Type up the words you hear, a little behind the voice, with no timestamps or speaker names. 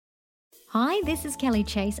Hi, this is Kelly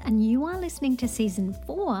Chase, and you are listening to Season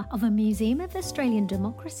 4 of a Museum of Australian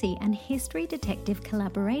Democracy and History Detective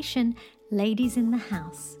collaboration, Ladies in the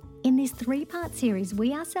House. In this 3-part series,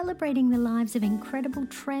 we are celebrating the lives of incredible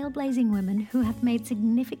trailblazing women who have made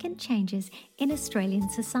significant changes in Australian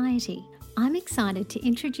society. I'm excited to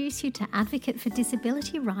introduce you to advocate for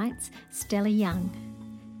disability rights, Stella Young.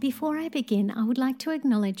 Before I begin, I would like to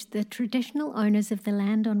acknowledge the traditional owners of the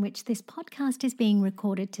land on which this podcast is being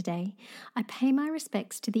recorded today. I pay my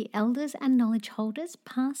respects to the elders and knowledge holders,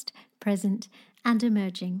 past, present, and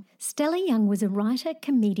emerging. Stella Young was a writer,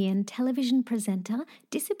 comedian, television presenter,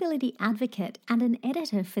 disability advocate, and an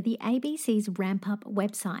editor for the ABC's Ramp Up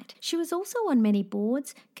website. She was also on many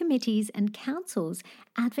boards, committees, and councils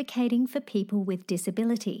advocating for people with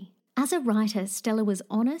disability. As a writer, Stella was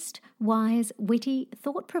honest, wise, witty,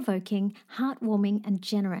 thought-provoking, heartwarming, and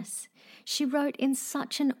generous. She wrote in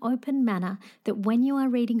such an open manner that when you are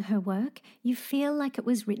reading her work, you feel like it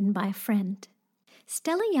was written by a friend.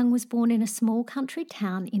 Stella Young was born in a small country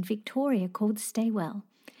town in Victoria called Stawell.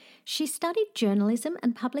 She studied journalism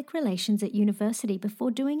and public relations at university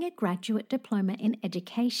before doing a graduate diploma in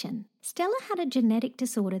education. Stella had a genetic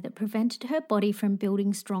disorder that prevented her body from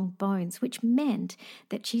building strong bones, which meant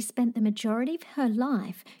that she spent the majority of her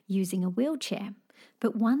life using a wheelchair.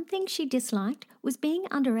 But one thing she disliked was being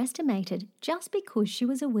underestimated just because she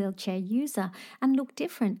was a wheelchair user and looked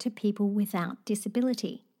different to people without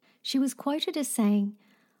disability. She was quoted as saying,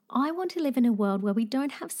 "I want to live in a world where we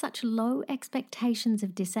don't have such low expectations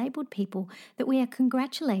of disabled people that we are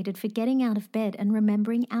congratulated for getting out of bed and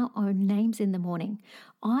remembering our own names in the morning.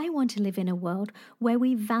 I want to live in a world where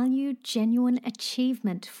we value genuine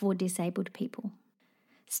achievement for disabled people."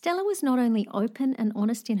 Stella was not only open and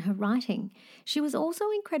honest in her writing, she was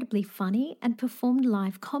also incredibly funny and performed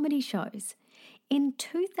live comedy shows. In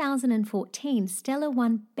 2014, Stella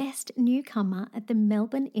won Best Newcomer at the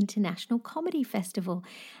Melbourne International Comedy Festival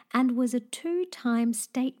and was a 2-time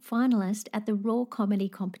state finalist at the Raw Comedy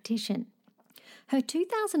Competition. Her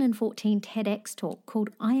 2014 TEDx talk called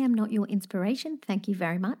 "I Am Not Your Inspiration, Thank You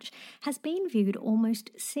Very Much" has been viewed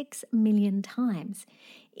almost 6 million times.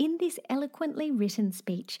 In this eloquently written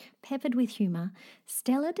speech, peppered with humour,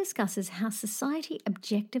 Stella discusses how society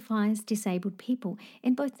objectifies disabled people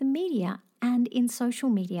in both the media and in social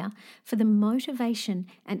media for the motivation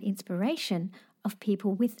and inspiration of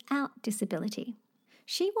people without disability.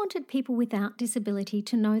 She wanted people without disability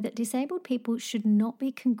to know that disabled people should not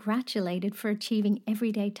be congratulated for achieving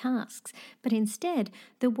everyday tasks, but instead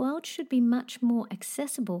the world should be much more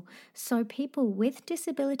accessible so people with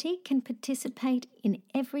disability can participate in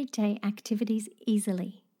everyday activities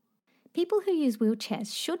easily. People who use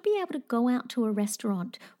wheelchairs should be able to go out to a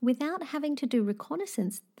restaurant without having to do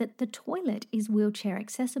reconnaissance that the toilet is wheelchair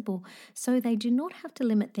accessible, so they do not have to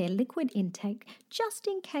limit their liquid intake just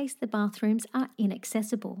in case the bathrooms are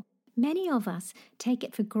inaccessible. Many of us take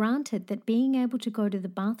it for granted that being able to go to the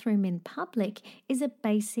bathroom in public is a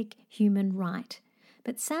basic human right,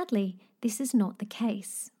 but sadly, this is not the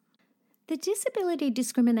case. The Disability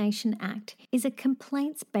Discrimination Act is a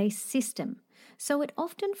complaints-based system, so it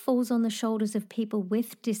often falls on the shoulders of people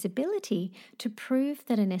with disability to prove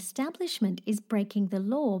that an establishment is breaking the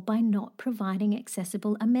law by not providing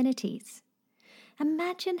accessible amenities.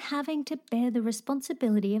 Imagine having to bear the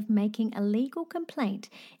responsibility of making a legal complaint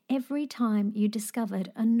every time you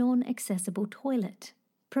discovered a non-accessible toilet.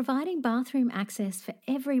 Providing bathroom access for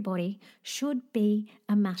everybody should be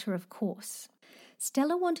a matter of course.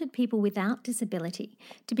 Stella wanted people without disability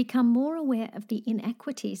to become more aware of the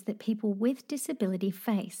inequities that people with disability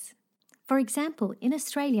face. For example, in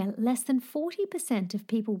Australia, less than 40% of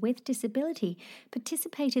people with disability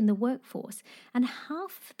participate in the workforce, and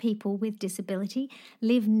half of people with disability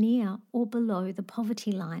live near or below the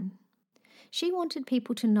poverty line. She wanted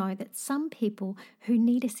people to know that some people who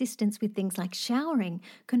need assistance with things like showering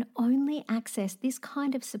can only access this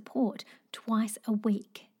kind of support twice a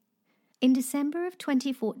week. In December of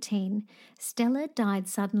 2014, Stella died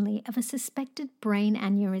suddenly of a suspected brain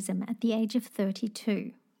aneurysm at the age of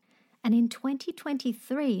 32. And in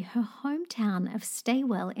 2023, her hometown of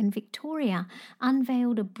Stawell in Victoria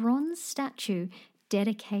unveiled a bronze statue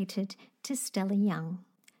dedicated to Stella Young.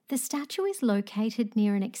 The statue is located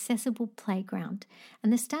near an accessible playground,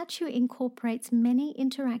 and the statue incorporates many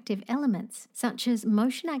interactive elements, such as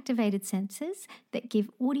motion-activated sensors that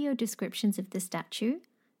give audio descriptions of the statue,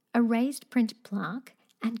 a raised print plaque,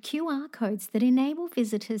 and QR codes that enable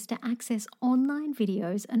visitors to access online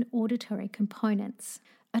videos and auditory components.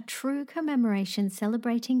 A true commemoration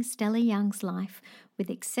celebrating Stella Young's life with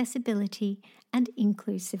accessibility and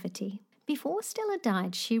inclusivity. Before Stella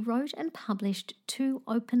died, she wrote and published 2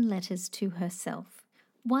 open letters to herself.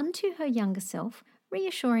 One to her younger self,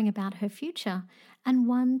 reassuring about her future, and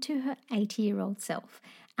one to her 80-year-old self,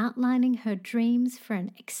 outlining her dreams for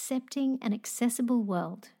an accepting and accessible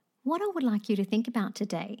world. What I would like you to think about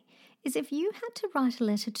today is if you had to write a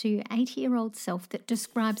letter to your 80-year-old self that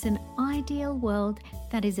describes an ideal world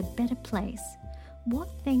that is a better place,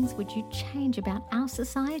 what things would you change about our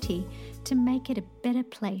society to make it a better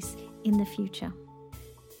place in the future?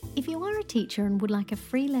 If you are a teacher and would like a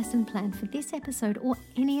free lesson plan for this episode or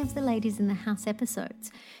any of the Ladies in the House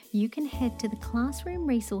episodes, you can head to the Classroom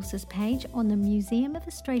Resources page on the Museum of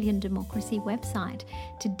Australian Democracy website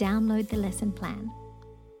to download the lesson plan.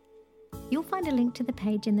 You'll find a link to the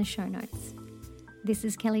page in the show notes. This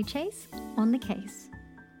is Kelly Chase, On the Case.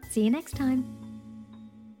 See you next time.